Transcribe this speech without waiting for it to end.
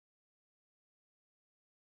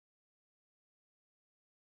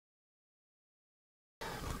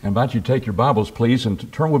I invite you to take your Bibles, please, and to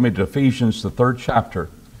turn with me to Ephesians, the 3rd chapter.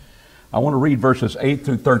 I want to read verses 8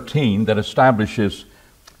 through 13 that establishes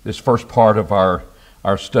this first part of our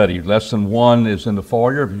study. Lesson 1 is in the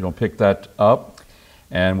foyer, if you don't pick that up.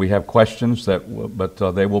 And we have questions, but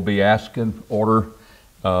they will be asked in order.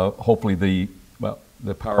 Hopefully the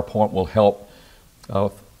PowerPoint will help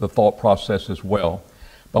the thought process as well.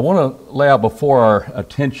 But I want to lay out before our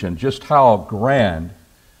attention just how grand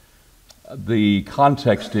the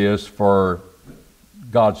context is for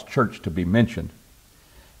God's church to be mentioned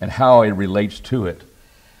and how it relates to it.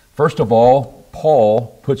 First of all,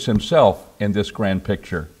 Paul puts himself in this grand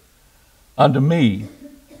picture. Unto me,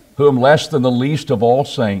 who am less than the least of all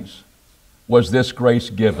saints, was this grace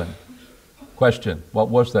given. Question, what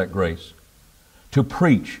was that grace? To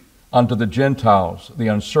preach unto the Gentiles the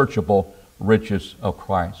unsearchable riches of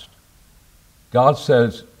Christ. Paul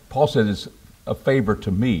says it's a favor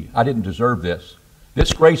to me. I didn't deserve this.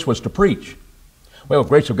 This grace was to preach. Well, the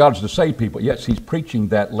grace of God is to save people. Yes, he's preaching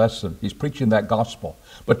that lesson. He's preaching that gospel.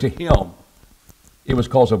 But to him, it was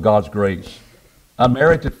because of God's grace,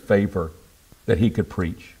 unmerited favor that he could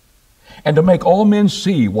preach. And to make all men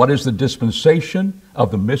see what is the dispensation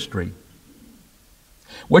of the mystery,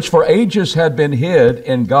 which for ages had been hid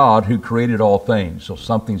in God who created all things. So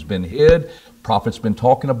something's been hid. Prophets been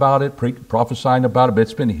talking about it, prophesying about it, but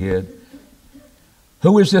it's been hid.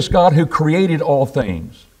 Who is this God who created all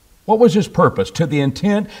things? What was his purpose? To the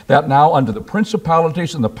intent that now under the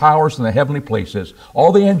principalities and the powers in the heavenly places,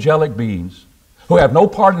 all the angelic beings who have no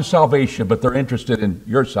part in salvation, but they're interested in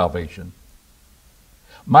your salvation,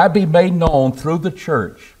 might be made known through the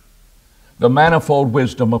church the manifold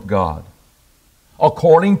wisdom of God,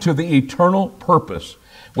 according to the eternal purpose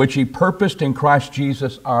which he purposed in Christ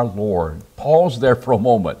Jesus our Lord. Pause there for a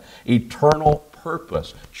moment. Eternal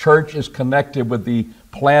purpose. Church is connected with the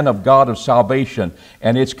plan of God of salvation,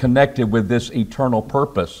 and it's connected with this eternal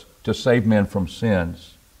purpose to save men from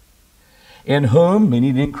sins. In whom,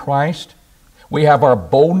 meaning in Christ, we have our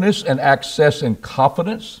boldness and access and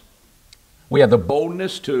confidence. We have the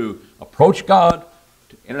boldness to approach God,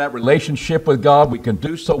 to enter that relationship with God. We can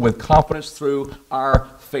do so with confidence through our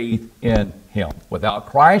faith in him. Without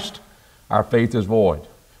Christ, our faith is void.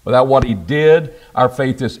 Without what he did, our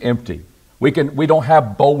faith is empty. We don't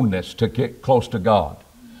have boldness to get close to God.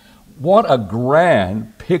 What a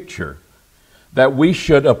grand picture that we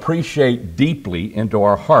should appreciate deeply into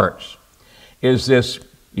our hearts is this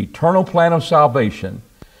eternal plan of salvation,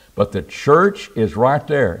 but the church is right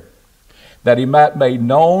there, that he might make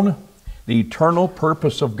known the eternal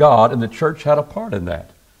purpose of God, and the church had a part in that.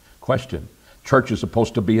 Question, church is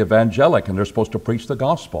supposed to be evangelic, and they're supposed to preach the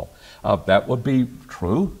gospel. That would be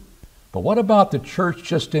true, but what about the church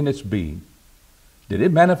just in its being? Did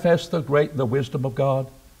it manifest the wisdom of God?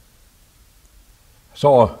 I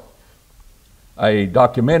saw a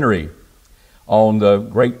documentary on the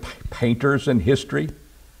great painters in history,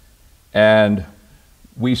 and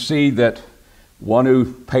we see that one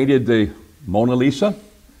who painted the Mona Lisa,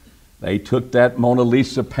 they took that Mona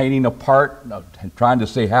Lisa painting apart, trying to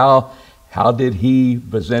see how did he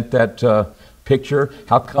present that picture?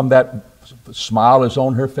 How come that smile is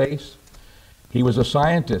on her face? He was a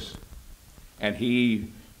scientist. And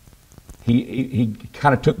he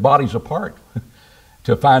kind of took bodies apart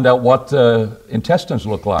to find out what the intestines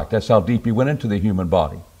look like. That's how deep he went into the human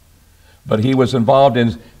body. But he was involved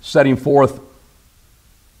in setting forth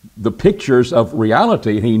the pictures of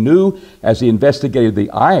reality. He knew as he investigated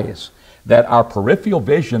the eyes that our peripheral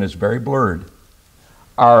vision is very blurred.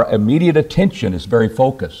 Our immediate attention is very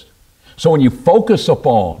focused. So when you focus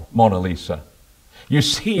upon Mona Lisa, you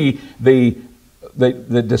see the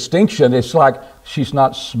distinction. It's like she's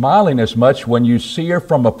not smiling as much when you see her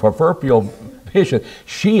from a peripheral vision.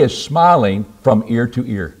 She is smiling from ear to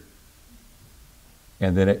ear.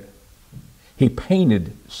 And then he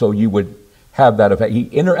painted so you would have that effect. He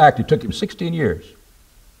interacted. It took him 16 years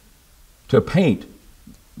to paint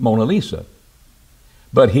Mona Lisa.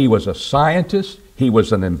 But he was a scientist. He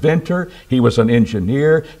was an inventor. He was an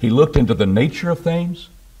engineer. He looked into the nature of things.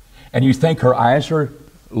 And you think her eyes are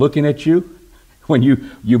looking at you when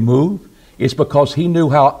you move? It's because he knew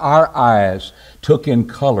how our eyes took in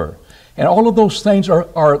color. And all of those things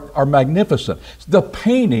are magnificent. The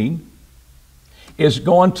painting is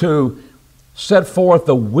going to set forth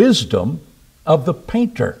the wisdom of the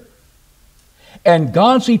painter. And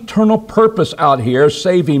God's eternal purpose out here,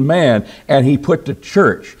 saving man, and he put the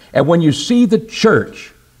church. And when you see the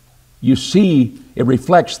church, you see it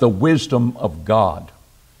reflects the wisdom of God.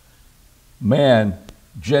 Man,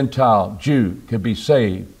 Gentile, Jew can be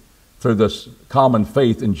saved through this common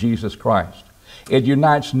faith in Jesus Christ. It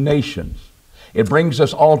unites nations. It brings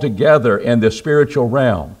us all together in the spiritual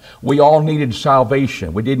realm. We all needed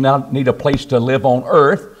salvation. We did not need a place to live on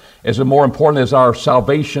earth. As more important as our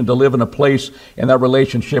salvation, to live in a place in that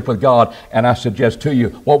relationship with God. And I suggest to you,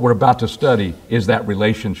 what we're about to study is that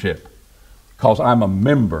relationship. Because I'm a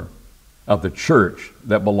member of the church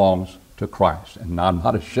that belongs to Christ. And I'm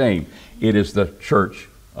not ashamed. It is the church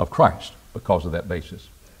of Christ because of that basis.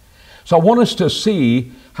 So I want us to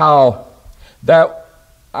see how that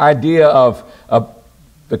idea of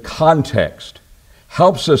the context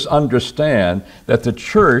helps us understand that the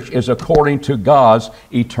church is according to God's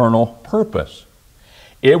eternal purpose.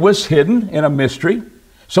 It was hidden in a mystery.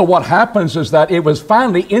 So what happens is that it was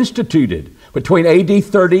finally instituted between AD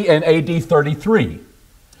 30 and AD 33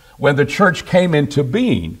 when the church came into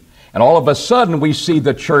being. And all of a sudden we see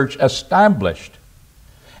the church established.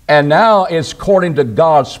 And now it's according to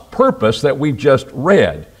God's purpose that we've just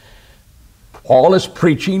read. Paul is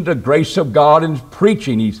preaching the grace of God and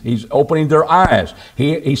preaching. He's opening their eyes.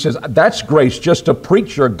 He says, that's grace, just to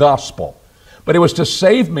preach your gospel. But it was to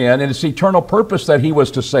save men, and it's eternal purpose that he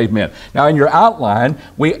was to save men. Now, in your outline,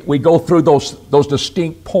 we go through those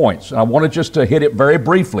distinct points. And I wanted just to hit it very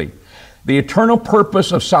briefly. The eternal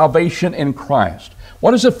purpose of salvation in Christ.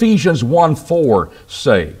 What does Ephesians 1:4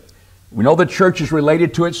 say? We know the church is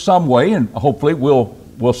related to it some way, and hopefully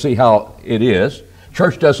we'll see how it is.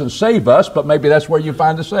 Church doesn't save us, but maybe that's where you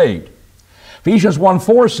find the saved. Ephesians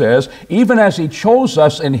 1:4 says, even as he chose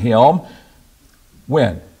us in him,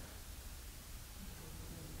 when?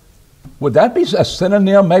 Would that be a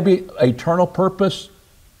synonym, maybe eternal purpose?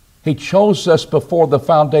 He chose us before the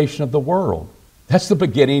foundation of the world. That's the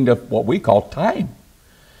beginning of what we call time.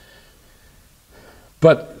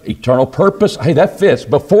 But eternal purpose, hey, that fits.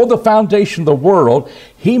 Before the foundation of the world,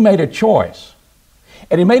 he made a choice.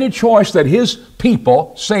 And he made a choice that his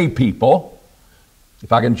people, saved people,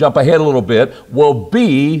 if I can jump ahead a little bit, will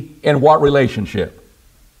be in what relationship?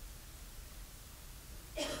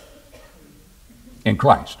 In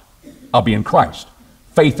Christ. I'll be in Christ.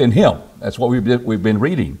 Faith in him. That's what we've been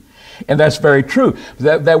reading. And that's very true.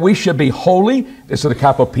 That we should be holy. This is the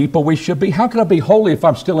type of people we should be. How can I be holy if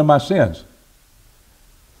I'm still in my sins?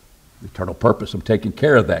 Eternal purpose of taking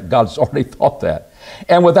care of that. God's already thought that.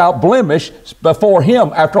 And without blemish before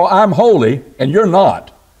him. After all, I'm holy and you're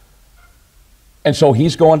not. And so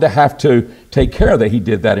he's going to have to take care of that. He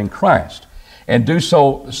did that in Christ. And do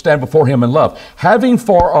so, stand before him in love. Having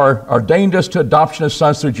ordained us to adoption as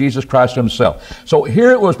sons through Jesus Christ himself. So here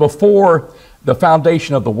it was before the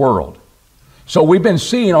foundation of the world. So we've been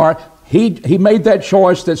seeing He made that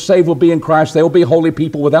choice that saved will be in Christ. They will be holy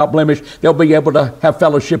people without blemish. They'll be able to have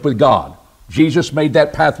fellowship with God. Jesus made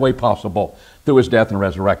that pathway possible through his death and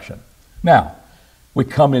resurrection. Now, we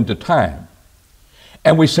come into time.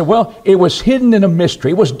 And we say, well, it was hidden in a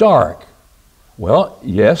mystery. It was dark. Well,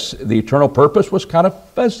 yes, the eternal purpose was kind of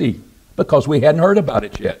fuzzy because we hadn't heard about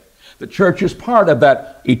it yet. The church is part of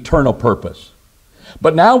that eternal purpose.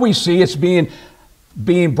 But now we see it's being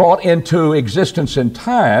brought into existence in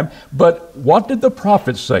time. But what did the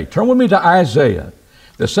prophets say? Turn with me to Isaiah,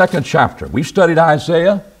 the 2nd chapter. We've studied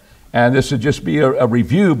Isaiah, and this would just be a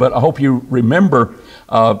review, but I hope you remember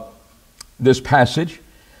this passage.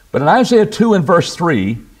 But in Isaiah 2 and verse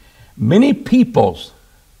 3, many peoples,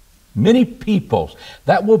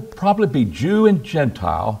 that will probably be Jew and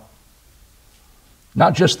Gentile,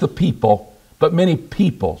 not just the people, but many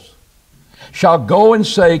peoples, shall go and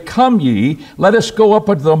say, come ye, let us go up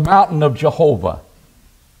unto the mountain of Jehovah,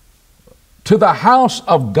 to the house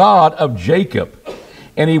of God of Jacob,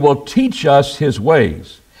 and he will teach us his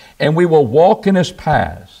ways, and we will walk in his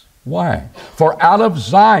paths. Why? For out of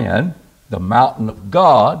Zion, the mountain of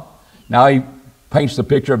God, now he paints the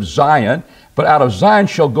picture of Zion, but out of Zion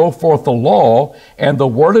shall go forth the law and the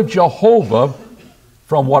word of Jehovah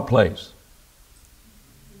from what place?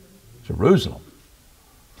 Jerusalem.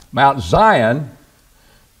 Mount Zion,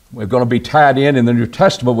 we're going to be tied in the New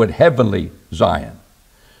Testament with heavenly Zion.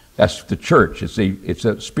 That's the church. It's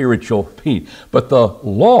a spiritual peace. But the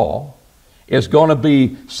law is going to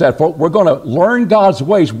be set forth. We're going to learn God's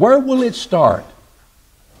ways. Where will it start?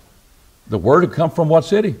 The word will come from what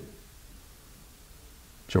city?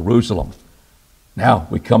 Jerusalem. Now,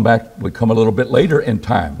 we come a little bit later in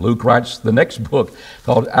time. Luke writes the next book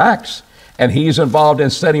called Acts, and he's involved in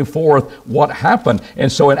setting forth what happened.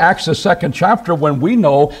 And so in Acts, the 2nd chapter, when we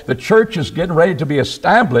know the church is getting ready to be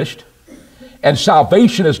established and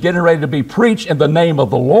salvation is getting ready to be preached in the name of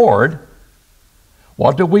the Lord,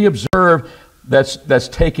 what do we observe that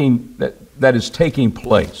is taking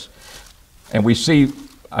place? And we see,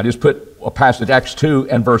 I just put passage, Acts 2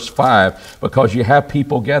 and verse 5, because you have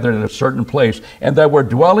people gathered in a certain place. And there were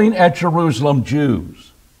dwelling at Jerusalem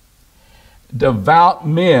Jews, devout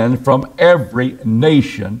men from every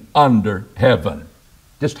nation under heaven.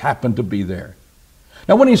 Just happened to be there.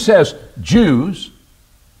 Now when he says Jews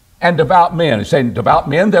and devout men, he's saying devout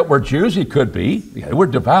men that were Jews. He could be. They were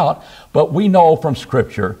devout. But we know from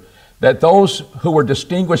Scripture that those who were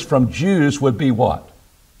distinguished from Jews would be what?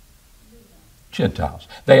 Gentiles.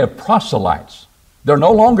 They have proselytes. They're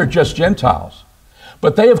no longer just Gentiles,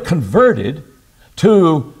 but they have converted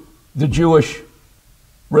to the Jewish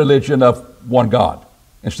religion of one God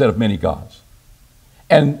instead of many gods.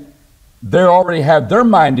 And they already have their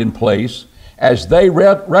mind in place as they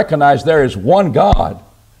recognize there is one God,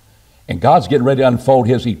 and God's getting ready to unfold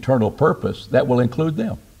his eternal purpose that will include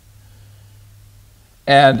them.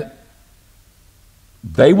 And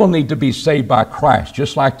they will need to be saved by Christ,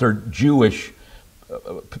 just like their Jewish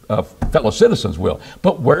fellow citizens will.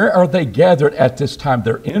 But where are they gathered at this time?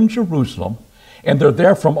 They're in Jerusalem, and they're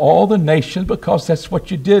there from all the nations, because that's what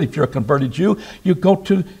you did. If you're a converted Jew, you go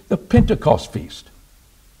to the Pentecost feast.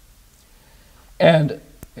 And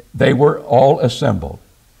they were all assembled.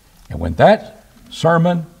 And when that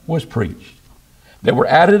sermon was preached, there were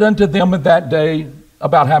added unto them in that day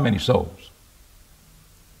about how many souls?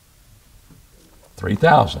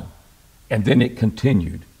 3,000. And then it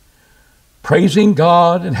continued, praising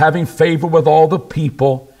God and having favor with all the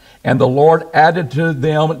people, and the Lord added to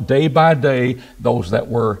them day by day those that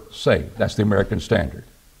were saved. That's the American Standard.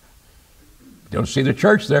 You don't see the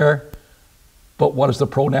church there, but what does the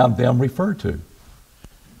pronoun them refer to?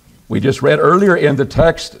 We just read earlier in the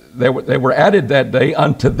text, they were added that day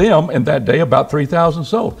unto them, in that day about 3,000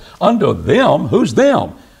 souls. Unto them, who's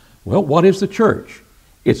them? Well, what is the church?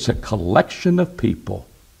 It's a collection of people.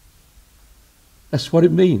 That's what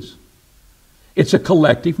it means. It's a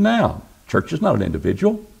collective noun. Church is not an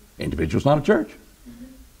individual. Individual's not a church.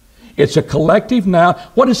 It's a collective noun.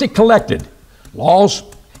 What is it collected? Laws.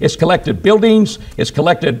 It's collected buildings. It's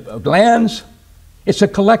collected lands. It's a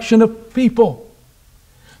collection of people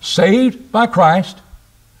saved by Christ,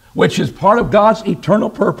 which is part of God's eternal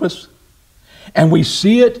purpose. And we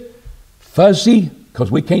see it fuzzy because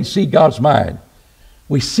we can't see God's mind.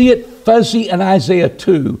 We see it fuzzy in Isaiah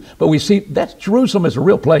 2, but we see that Jerusalem is a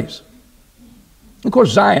real place. Of course,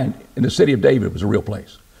 Zion in the city of David was a real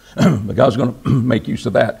place. But God's going to make use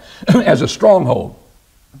of that as a stronghold,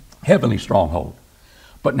 heavenly stronghold.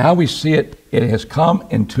 But now we see it has come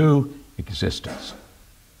into existence.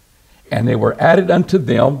 And they were added unto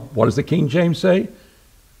them, what does the King James say?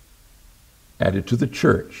 Added to the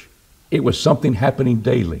church. It was something happening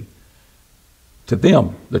daily. To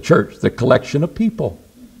them, the church, the collection of people.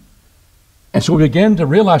 And so we begin to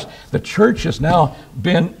realize the church has now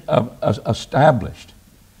been established,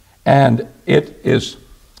 and it is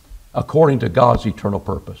according to God's eternal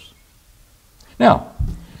purpose. Now,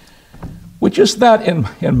 with just that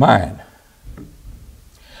in mind,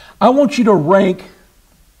 I want you to rank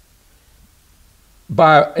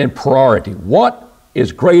in priority. What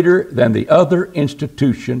is greater than the other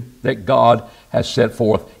institution that God has set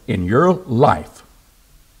forth in your life?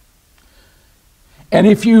 And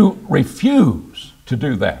if you refuse to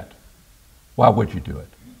do that, why would you do it?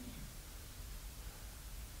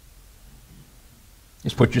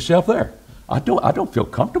 Just put yourself there. I don't feel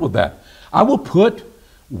comfortable with that. I will put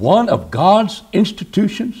one of God's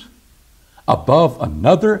institutions above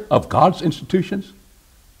another of God's institutions.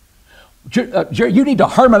 Jerry, you need to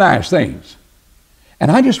harmonize things. And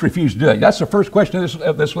I just refuse to do that. That's the first question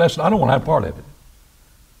of this lesson. I don't want to have part of it.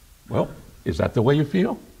 Well, is that the way you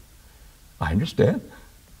feel? I understand.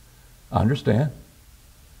 I understand.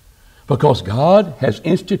 Because God has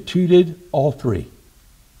instituted all three.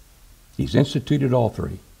 He's instituted all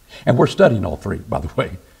three. And we're studying all three, by the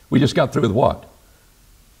way. We just got through with what?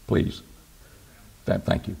 Please.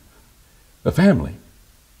 Thank you. The family.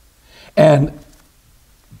 And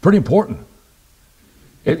pretty important.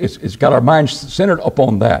 It's got our minds centered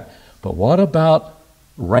upon that. But what about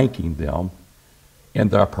ranking them in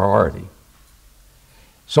their priority?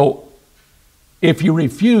 So, if you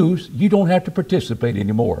refuse, you don't have to participate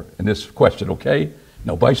anymore in this question, okay?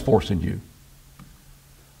 Nobody's forcing you.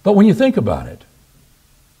 But when you think about it,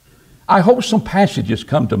 I hope some passages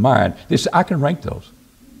come to mind. I can rank those.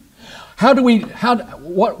 What do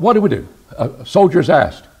we do? Soldiers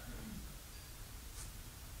asked.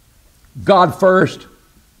 God first,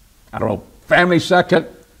 I don't know, family second,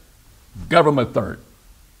 government third.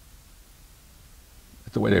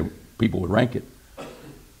 That's the way people would rank it.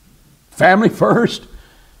 Family first,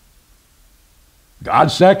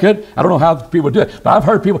 God second. I don't know how people do it, but I've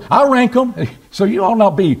heard people, I'll rank them. So you ought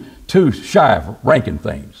not be too shy of ranking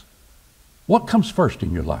things. What comes first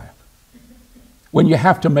in your life when you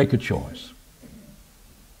have to make a choice?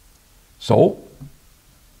 So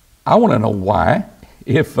I want to know why,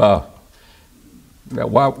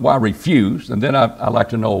 why refuse? And then I'd like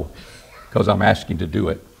to know, because I'm asking to do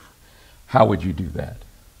it, how would you do that?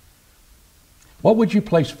 What would you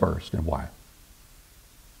place first and why?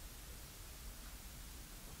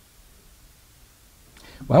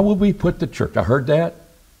 Why would we put the church? I heard that,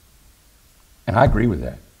 and I agree with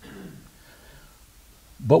that.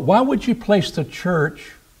 But why would you place the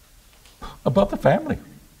church above the family?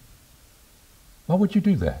 Why would you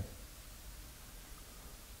do that?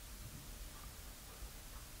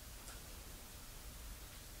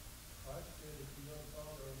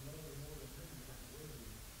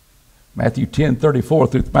 Matthew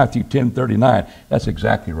 10:34 through Matthew 10:39. That's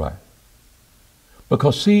exactly right.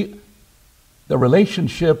 Because see, the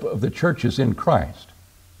relationship of the church is in Christ.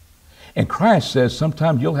 And Christ says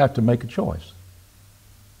sometimes you'll have to make a choice.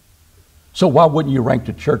 So why wouldn't you rank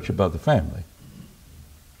the church above the family?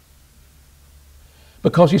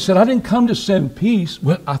 Because he said, I didn't come to send peace.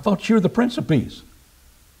 Well, I thought you were the Prince of Peace.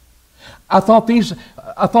 I thought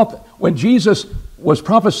when Jesus was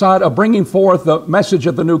prophesied of bringing forth the message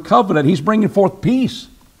of the new covenant, he's bringing forth peace.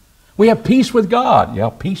 We have peace with God. Yeah,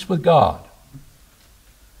 peace with God.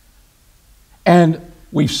 And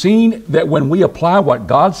we've seen that when we apply what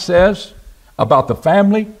God says about the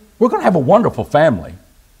family, we're going to have a wonderful family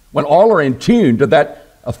when all are in tune to that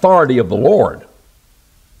authority of the Lord.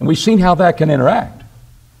 And we've seen how that can interact.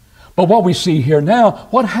 But what we see here now,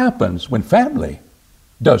 what happens when family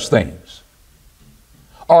does things?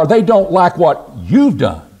 Or they don't like what you've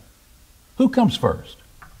done? Who comes first?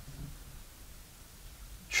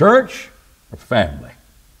 Church or family?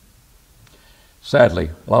 Sadly,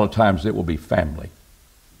 a lot of times it will be family.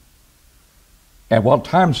 And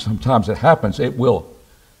sometimes it happens, it will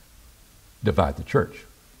divide the church.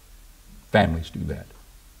 Families do that.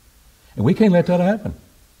 And we can't let that happen.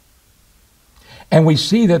 And we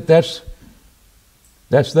see that that's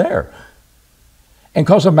there. And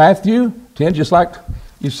because of Matthew 10, just like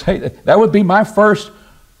you say, that would be my first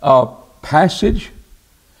passage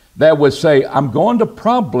that would say, I'm going to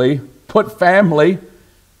probably put family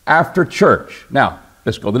after church. Now,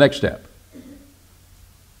 let's go to the next step.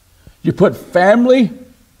 You put family,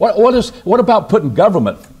 what about putting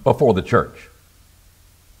government before the church?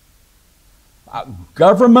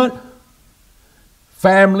 Government,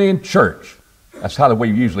 family, and church. That's how we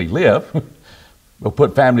usually live. We'll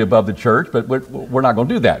put family above the church, but we're not going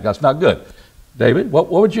to do that. That's not good. David, what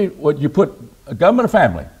would you put, government or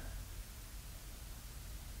family?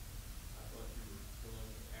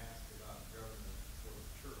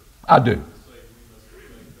 I do.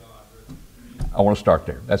 I want to start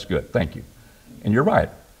there. That's good. Thank you. And you're right.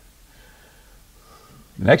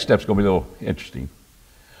 The next step's going to be a little interesting.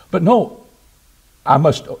 But no, I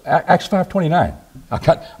must, Acts 5:29. I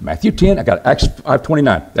got Matthew 10, I got Acts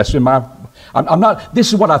 5:29. That's in my, I'm not,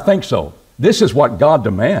 this is what I think so. This is what God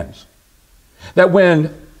demands. That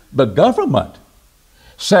when the government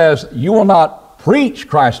says you will not preach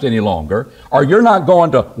Christ any longer, or you're not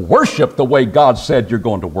going to worship the way God said you're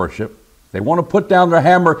going to worship, they want to put down their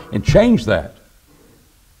hammer and change that.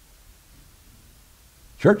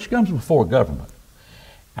 Church comes before government.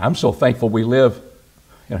 I'm so thankful we live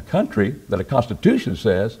in a country that a constitution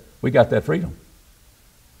says we got that freedom.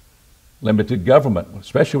 Limited government,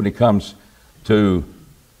 especially when it comes to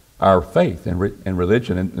our faith and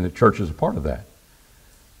religion, and the church is a part of that.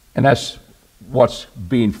 And that's what's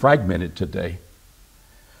being fragmented today.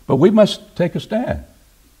 But we must take a stand.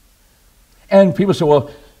 And people say,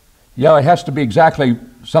 well, yeah, it has to be exactly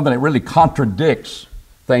something that really contradicts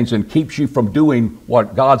things and keeps you from doing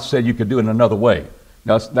what God said you could do in another way.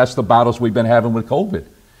 Now, that's the battles we've been having with COVID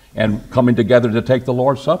and coming together to take the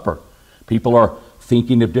Lord's Supper. People are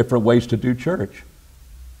thinking of different ways to do church.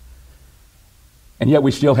 And yet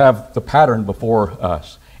we still have the pattern before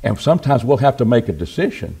us. And sometimes we'll have to make a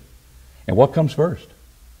decision. And what comes first?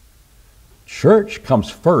 Church comes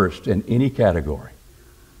first in any category.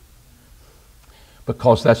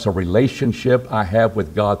 Because that's a relationship I have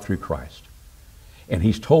with God through Christ. And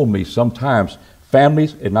He's told me sometimes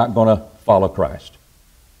families are not going to follow Christ.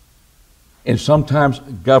 And sometimes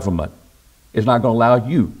government is not going to allow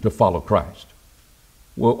you to follow Christ,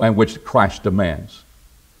 and which Christ demands.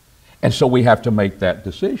 And so we have to make that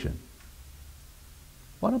decision.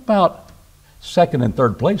 What about second and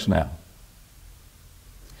third place now?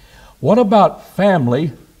 What about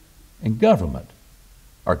family and government,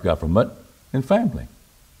 or government and family?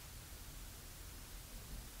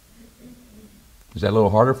 Is that a little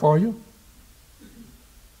harder for you?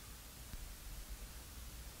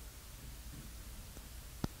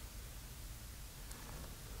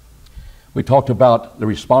 We talked about the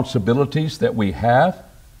responsibilities that we have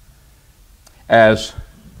as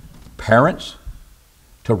parents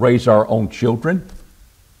to raise our own children,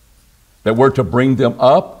 that we're to bring them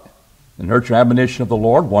up in nurture and admonition of the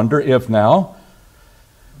Lord. Wonder if now,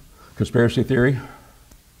 conspiracy theory,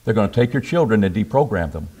 they're going to take your children and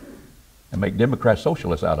deprogram them and make Democrat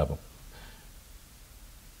socialists out of them.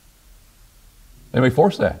 They may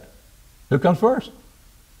force that. Who comes first?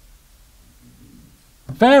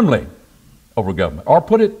 Family over government. Or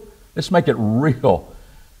let's make it real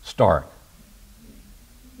stark.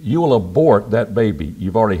 You will abort that baby.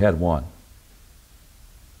 You've already had one.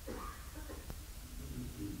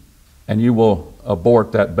 And you will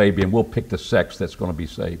abort that baby, and we'll pick the sex that's going to be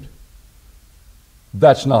saved.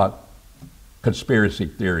 That's not conspiracy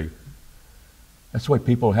theory. That's the way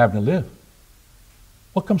people are having to live.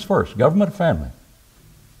 What comes first, government or family?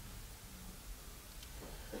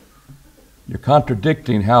 You're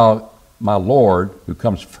contradicting how my Lord, who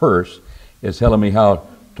comes first, is telling me how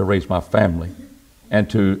to raise my family and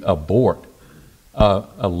to abort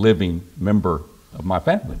a living member of my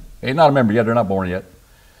family. They're not a member yet. They're not born yet.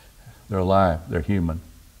 They're alive. They're human.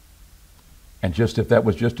 And just if that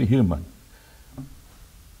was just a human,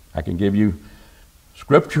 I can give you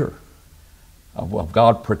scripture of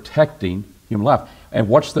God protecting human life. And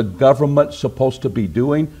what's the government supposed to be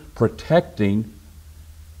doing? Protecting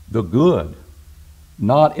the good,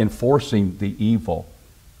 not enforcing the evil.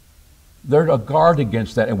 They're a guard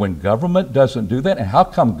against that. And when government doesn't do that, and how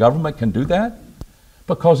come government can do that?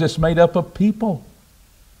 Because it's made up of people.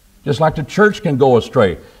 Just like the church can go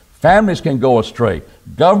astray, families can go astray,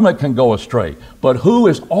 government can go astray. But who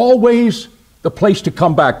is always the place to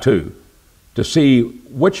come back to see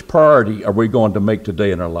which priority are we going to make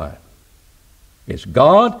today in our life? It's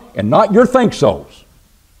God and not your think-sos.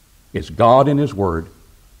 It's God and His Word.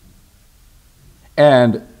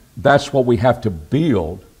 And that's what we have to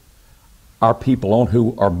build our people on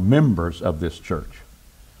who are members of this church.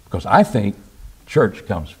 Because I think church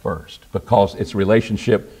comes first because it's a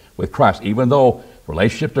relationship with Christ. Even though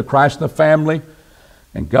relationship to Christ and the family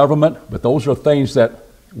and government, but those are things that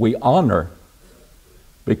we honor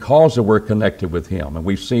because we're connected with Him. And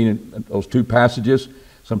we've seen in those two passages,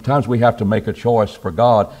 sometimes we have to make a choice for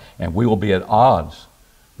God, and we will be at odds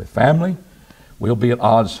with family, we'll be at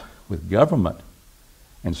odds with government.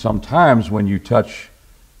 And sometimes when you touch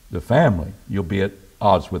the family, you'll be at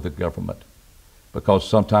odds with the government because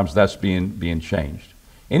sometimes that's being changed.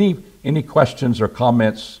 Any questions or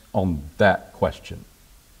comments on that question?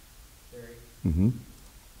 Terry? Mm-hmm.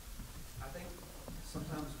 I think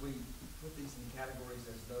sometimes we put these in categories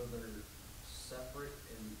as though they're separate,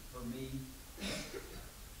 and for me,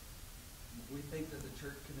 we think that the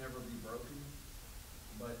church can never be broken,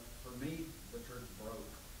 but for me, the church broke.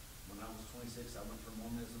 When I was 26, I went from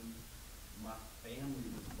Mormonism. My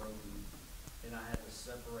family was broken, and I had to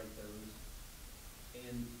separate those.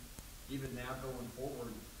 And even now going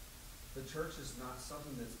forward, the church is not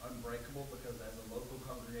something that's unbreakable because as a local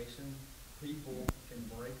congregation, people can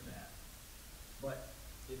break that. But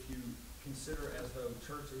if you consider as though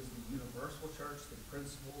church is the universal church, the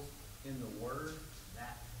principles in the Word,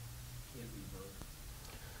 that can't be broken.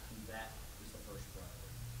 And that is the first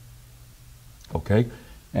priority. Okay,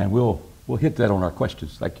 and we'll hit that on our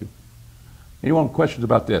questions. Thank you. Anyone have questions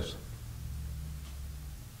about this?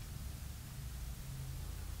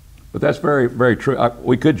 But that's very, very true.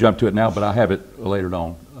 We could jump to it now, but I have it later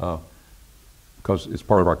on because it's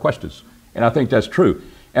part of our questions. And I think that's true.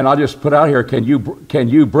 And I'll just put out here, can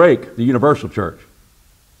you break the universal church?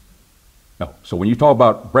 No. So when you talk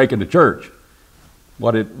about breaking the church,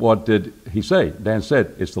 what did he say? Dan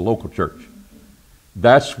said it's the local church.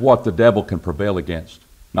 That's what the devil can prevail against,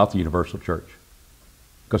 not the universal church,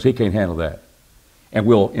 because he can't handle that. And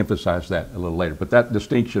we'll emphasize that a little later. But that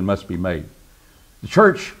distinction must be made. The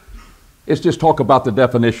church is just talk about the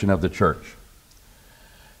definition of the church.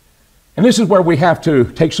 And this is where we have to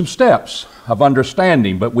take some steps of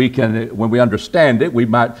understanding, but when we understand it, we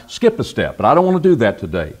might skip a step. But I don't want to do that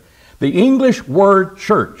today. The English word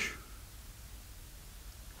church,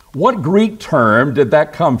 what Greek term did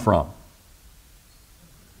that come from?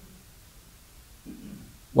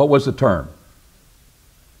 What was the term?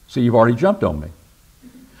 See, you've already jumped on me.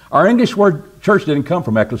 Our English word church didn't come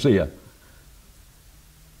from ecclesia.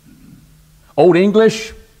 Old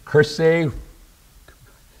English, Kirche,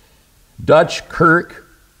 Dutch, Kirk,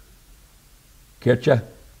 Kirche,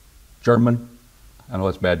 German. I know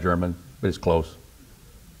it's bad German, but it's close.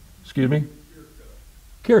 Excuse me?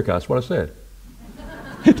 Kirche, that's what I said.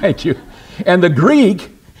 Thank you. And the Greek,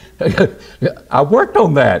 I worked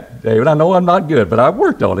on that, David. I know I'm not good, but I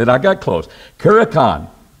worked on it. I got close. Kurikon.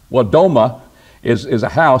 Well, Doma is a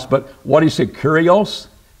house, but what do you say? Kurios?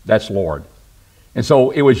 That's Lord. And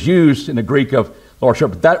so it was used in the Greek of Lordship.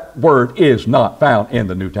 But that word is not found in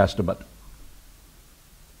the New Testament.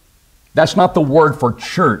 That's not the word for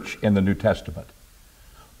church in the New Testament.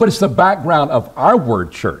 But it's the background of our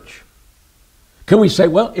word church. Can we say,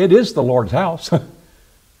 well, it is the Lord's house?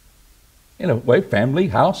 In a way, family,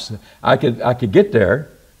 house, I could get there.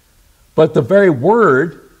 But the very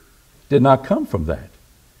word did not come from that.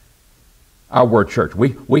 Our word church.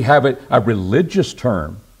 We have it, a religious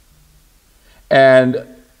term. And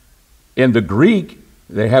in the Greek,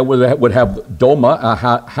 would have Doma, a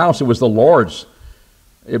house. It was the Lord's.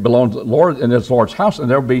 It belonged to the Lord in His Lord's house. And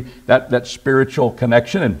there would be that spiritual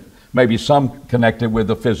connection, and maybe some connected with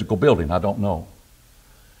the physical building. I don't know.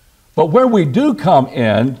 But where we do come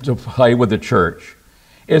in to play with the church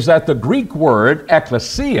is that the Greek word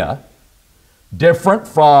ekklesia, different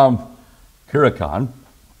from kurikon,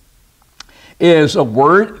 is a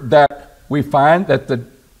word that we find that the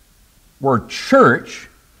word church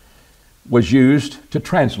was used to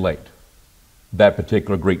translate that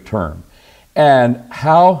particular Greek term. And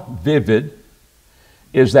how vivid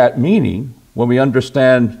is that meaning when we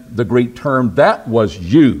understand the Greek term that was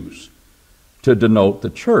used to denote the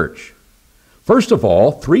church? First of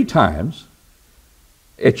all, 3 times,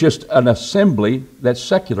 it's just an assembly that's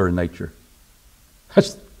secular in nature.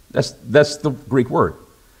 That's the Greek word.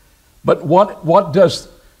 But what does,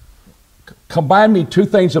 combine me 2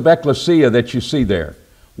 things of ecclesia that you see there.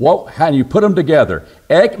 How you put them together.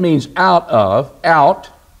 Ek means out of, out,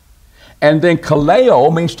 and then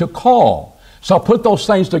kaleo means to call. So put those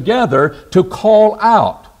things together to call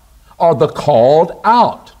out, or the called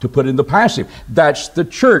out, to put in the passive. That's the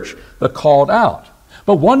church, the called out.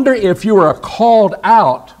 But wonder if you were a called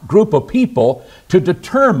out group of people to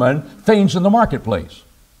determine things in the marketplace,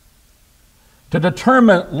 to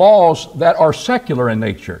determine laws that are secular in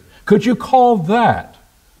nature. Could you call that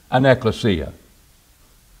an ecclesia?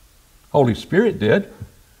 Holy Spirit did.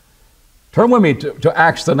 Turn with me to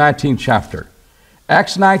Acts the 19th chapter.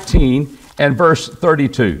 Acts 19 and verse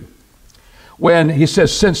 32. When he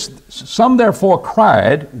says, since some therefore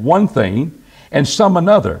cried one thing and some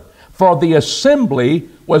another, for the assembly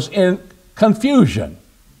was in confusion.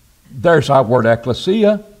 There's our word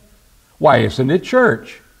ecclesia. Why isn't it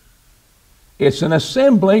church? It's an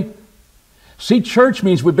assembly. See, church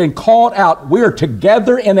means we've been called out. We're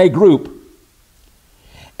together in a group.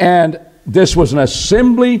 And this was an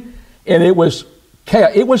assembly, and it was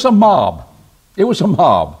chaos. It was a mob. It was a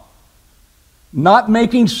mob. Not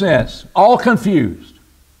making sense. All confused.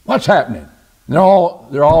 What's happening? They're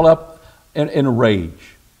all up in a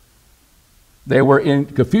rage. They were in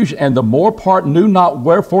confusion, and the more part knew not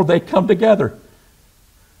wherefore they come together.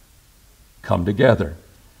 Come together.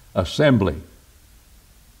 Assembly.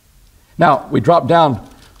 Now, we drop down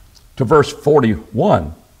to verse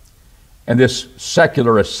 41. And this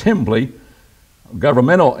secular assembly,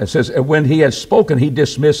 governmental, it says, and when he had spoken, he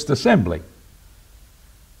dismissed the assembly.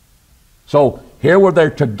 So here where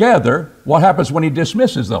they're together, what happens when he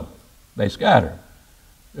dismisses them? They scatter.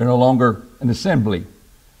 They're no longer an assembly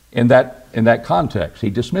in that context.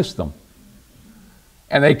 He dismissed them.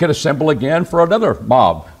 And they could assemble again for another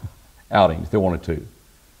mob outing if they wanted to.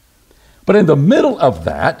 But in the middle of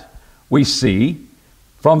that, we see,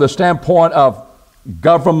 from the standpoint of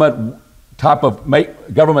government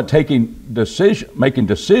making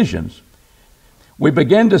decisions, we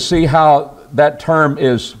begin to see how that term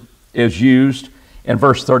is used in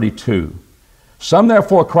verse 32. Some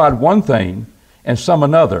therefore cried one thing, and some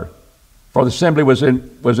another, for the assembly was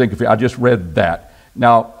in confusion. I just read that.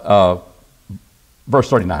 Now, verse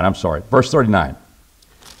 39. I'm sorry, verse 39.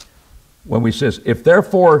 When we says, if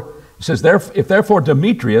therefore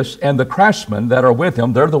Demetrius and the craftsmen that are with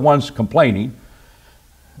him, they're the ones complaining,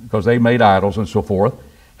 because they made idols and so forth,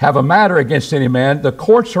 have a matter against any man, the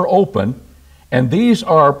courts are open, and these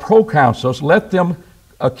are proconsuls, let them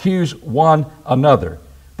accuse one another.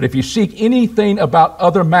 But if you seek anything about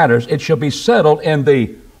other matters, it shall be settled in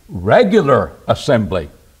the regular assembly.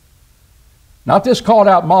 Not this called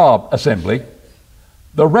out mob assembly,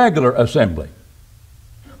 the regular assembly.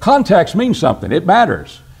 Context means something, it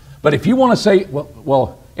matters. But if you want to say,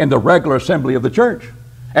 well, in the regular assembly of the church,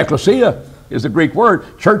 ecclesia is the Greek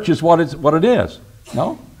word, church is what it is.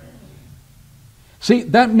 No? See,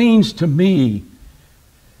 that means to me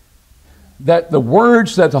that the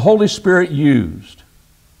words that the Holy Spirit used,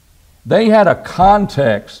 they had a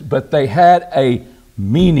context, but they had a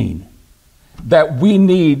meaning that we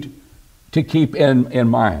need to keep in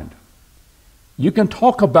mind. You can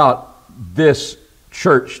talk about this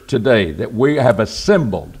church today that we have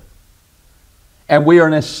assembled, and we are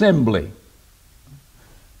an assembly.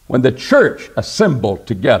 When the church assembled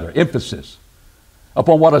together, emphasis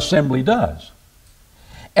upon what assembly does.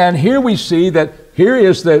 And here we see that here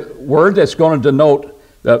is the word that's going to denote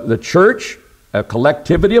the church, a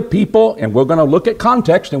collectivity of people, and we're going to look at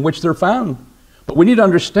context in which they're found. But we need to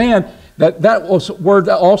understand that that was a word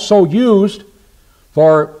that also used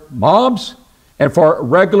for mobs and for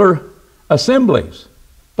regular assemblies.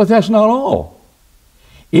 But that's not all.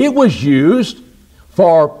 It was used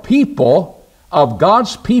for people of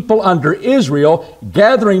God's people under Israel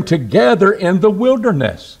gathering together in the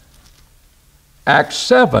wilderness. Acts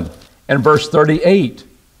 7 and verse 38,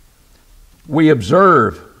 we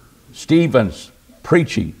observe Stephen's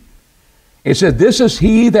preaching. It said, this is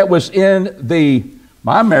he that was in the,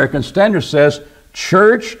 my American Standard says,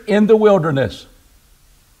 church in the wilderness.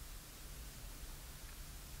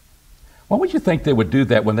 Why would you think they would do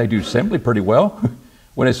that when they do assembly pretty well?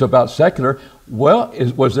 When it's about secular? Well,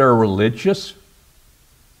 was there a religious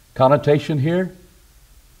connotation here?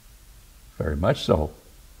 Very much so.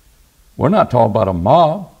 We're not talking about a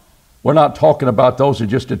mob. We're not talking about those who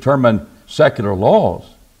just determine secular laws.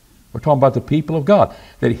 We're talking about the people of God.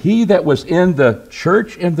 That he that was in the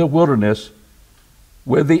church in the wilderness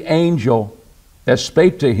with the angel that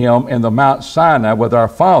spake to him in the Mount Sinai with our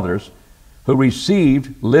fathers, who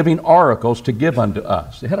received living oracles to give unto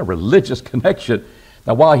us. They had a religious connection.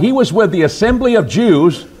 Now, while he was with the assembly of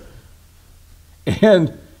Jews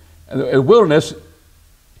in the wilderness,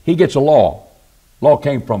 he gets a law. Law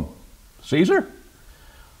came from Caesar.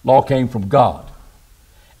 Law came from God.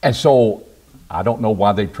 And so, I don't know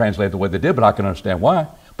why they translated the way they did, but I can understand why.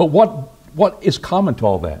 But what is common to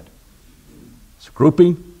all that? It's a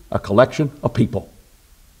grouping, a collection of people.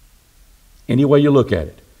 Any way you look at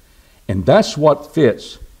it. And that's what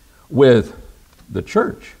fits with the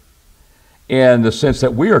church in the sense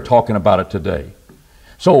that we are talking about it today.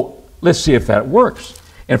 So let's see if that works.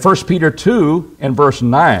 In 1 Peter 2 and verse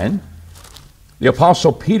 9, the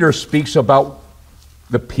Apostle Peter speaks about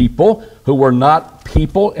the people who were not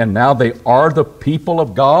people, and now they are the people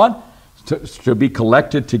of God, to be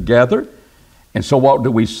collected together. And so what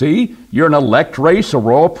do we see? You're an elect race, a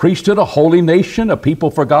royal priesthood, a holy nation, a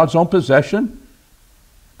people for God's own possession,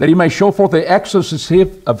 that he may show forth the excellency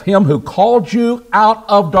of him who called you out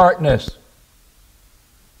of darkness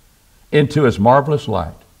into his marvelous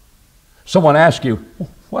light. Someone asks you,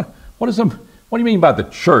 what do you mean by the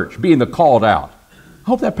church being the called out? I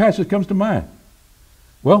hope that passage comes to mind.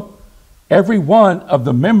 Well, every one of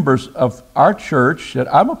the members of our church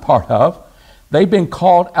that I'm a part of, they've been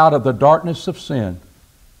called out of the darkness of sin.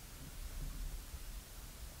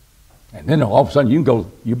 And then all of a sudden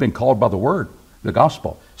you've been called by the word, the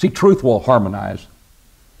gospel. See, truth will harmonize.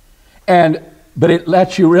 But it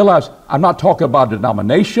lets you realize, I'm not talking about a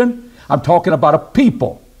denomination, I'm talking about a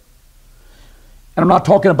people. And I'm not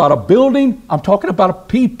talking about a building, I'm talking about a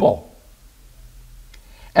people.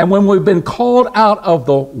 And when we've been called out of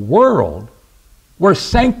the world, we're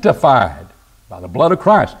sanctified by the blood of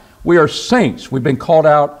Christ. We are saints. We've been called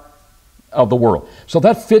out of the world. So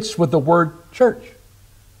that fits with the word church.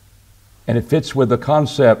 And it fits with the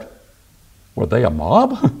concept, were they a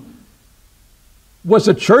mob? Was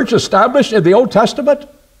the church established in the Old Testament?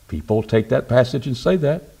 People take that passage and say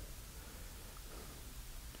that.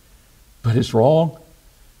 But it's wrong.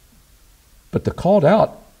 But the called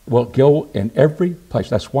out will go in every place.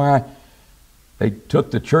 That's why they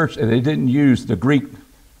took the church and they didn't use the Greek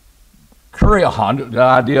kurion, the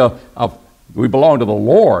idea of we belong to the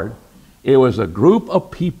Lord. It was a group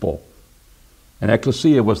of people. And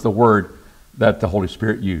ecclesia was the word that the Holy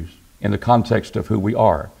Spirit used in the context of who we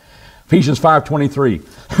are. Ephesians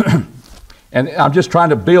 5:23. And I'm just trying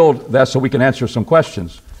to build that so we can answer some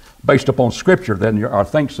questions based upon Scripture than our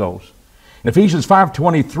think-sos. In Ephesians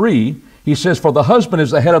 5:23, he says, for the husband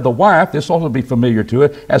is the head of the wife, this also be familiar to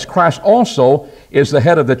it, as Christ also is the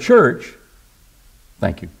head of the church,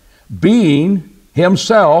 thank you, being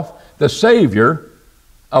himself the Savior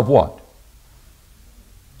of what?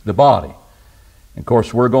 The body. And of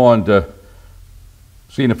course, we're going to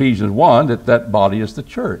see in Ephesians 1 that body is the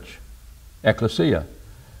church, ecclesia.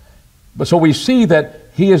 But so we see that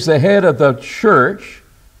he is the head of the church,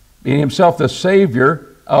 being himself the Savior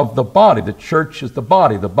of the body. The church is the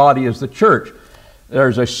body is the church.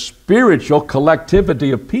 There's a spiritual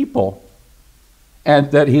collectivity of people,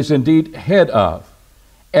 and that he's indeed head of.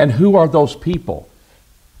 And who are those people?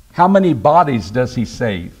 How many bodies does he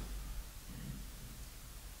save?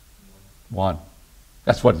 One.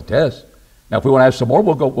 That's what it does. Now, if we want to have some more,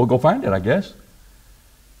 we'll go find it, I guess.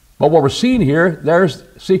 But what we're seeing here,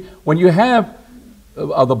 when you have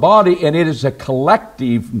the body and it is a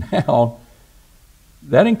collective now,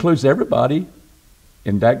 that includes everybody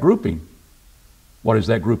in that grouping. What is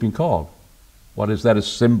that grouping called? What is that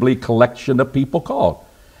assembly collection of people called?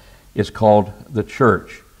 It's called the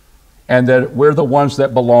church. And that we're the ones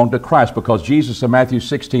that belong to Christ, because Jesus in Matthew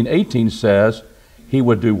 16:18 says he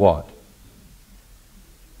would do what?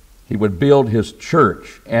 He would build his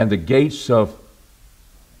church, and the gates of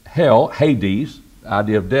hell, Hades, the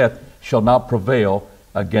idea of death, shall not prevail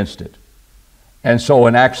against it. And so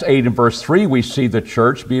in Acts 8 and verse 3, we see the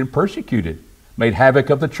church being persecuted, made havoc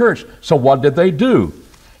of the church. So what did they do?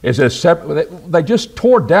 They just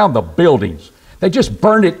tore down the buildings. They just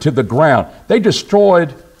burned it to the ground. They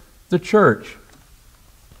destroyed the church.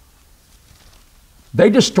 They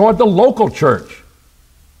destroyed the local church.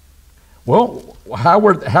 Well, how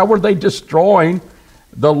were they destroying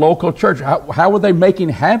the local church? How were they making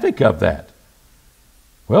havoc of that?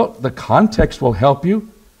 Well, the context will help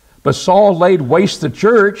you. But Saul laid waste the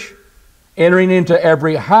church, entering into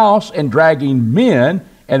every house and dragging men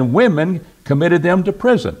and women, committed them to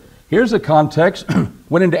prison. Here's the context.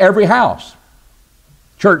 Went into every house.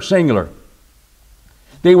 Church singular.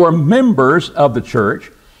 They were members of the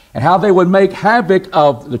church, and how they would make havoc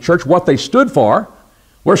of the church, what they stood for.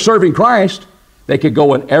 We're serving Christ. They could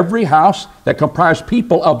go in every house that comprised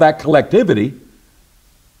people of that collectivity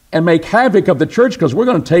and make havoc of the church, because we're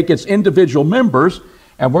going to take its individual members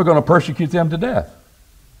and we're going to persecute them to death.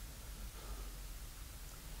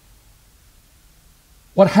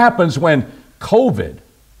 What happens when COVID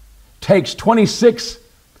takes 26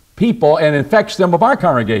 people and infects them of our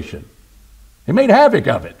congregation? He made havoc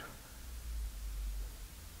of it.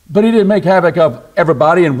 But he didn't make havoc of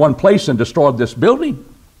everybody in one place and destroyed this building.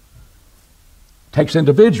 Takes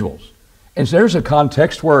individuals. And so there's a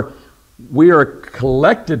context where we are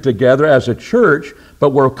collected together as a church, but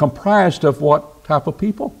we're comprised of what type of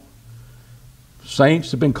people?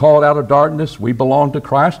 Saints have been called out of darkness. We belong to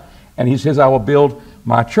Christ. And he says, I will build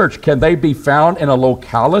my church. Can they be found in a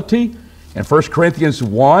locality? In 1 Corinthians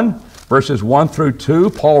 1, verses 1 through 2,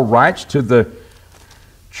 Paul writes to the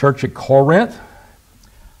church at Corinth,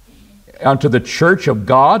 unto the church of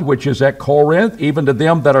God, which is at Corinth, even to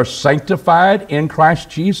them that are sanctified in Christ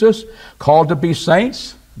Jesus, called to be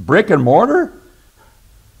saints, brick and mortar.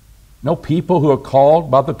 No, people who are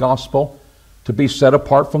called by the gospel to be set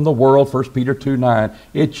apart from the world, 1 Peter 2:9.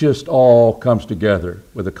 It just all comes together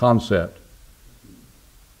with the concept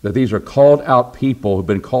that these are called out people who've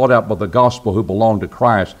been called out by the gospel, who belong to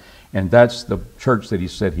Christ, and that's the church that he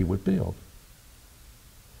said he would build.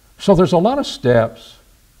 So there's a lot of steps.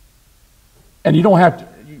 And you don't have to,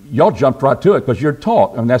 y'all jumped right to it because you're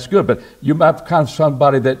taught, and that's good, but you might have kind of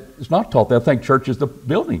somebody that is not taught. They'll think church is the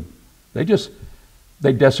building. They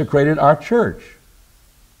desecrated our church.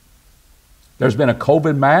 There's been a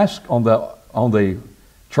COVID mask on the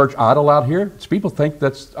church idol out here. People think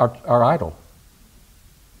that's our idol.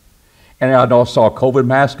 And I know I saw a COVID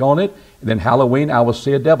mask on it, and then Halloween I will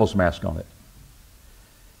see a devil's mask on it.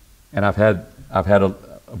 And I've had a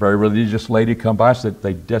very religious lady come by and said,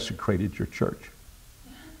 they desecrated your church.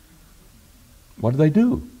 What did they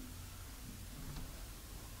do?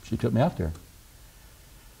 She took me out there.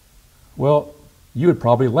 Well, you would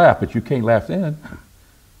probably laugh, but you can't laugh then.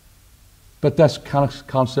 But that's kind of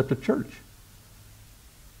concept of church.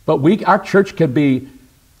 But our church can be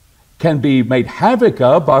made havoc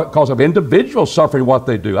of because of individuals suffering what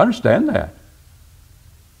they do. I understand that.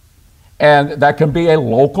 And that can be a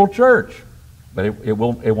local church. But it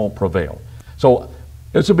won't prevail. So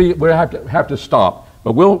we'll have to stop.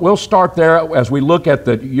 But we'll start there as we look at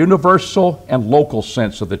the universal and local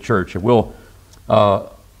sense of the church, and we'll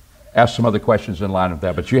ask some other questions in line with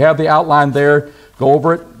that. But you have the outline there. Go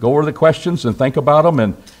over it. Go over the questions and think about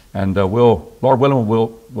them, and Lord willing,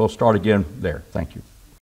 we'll start again there. Thank you.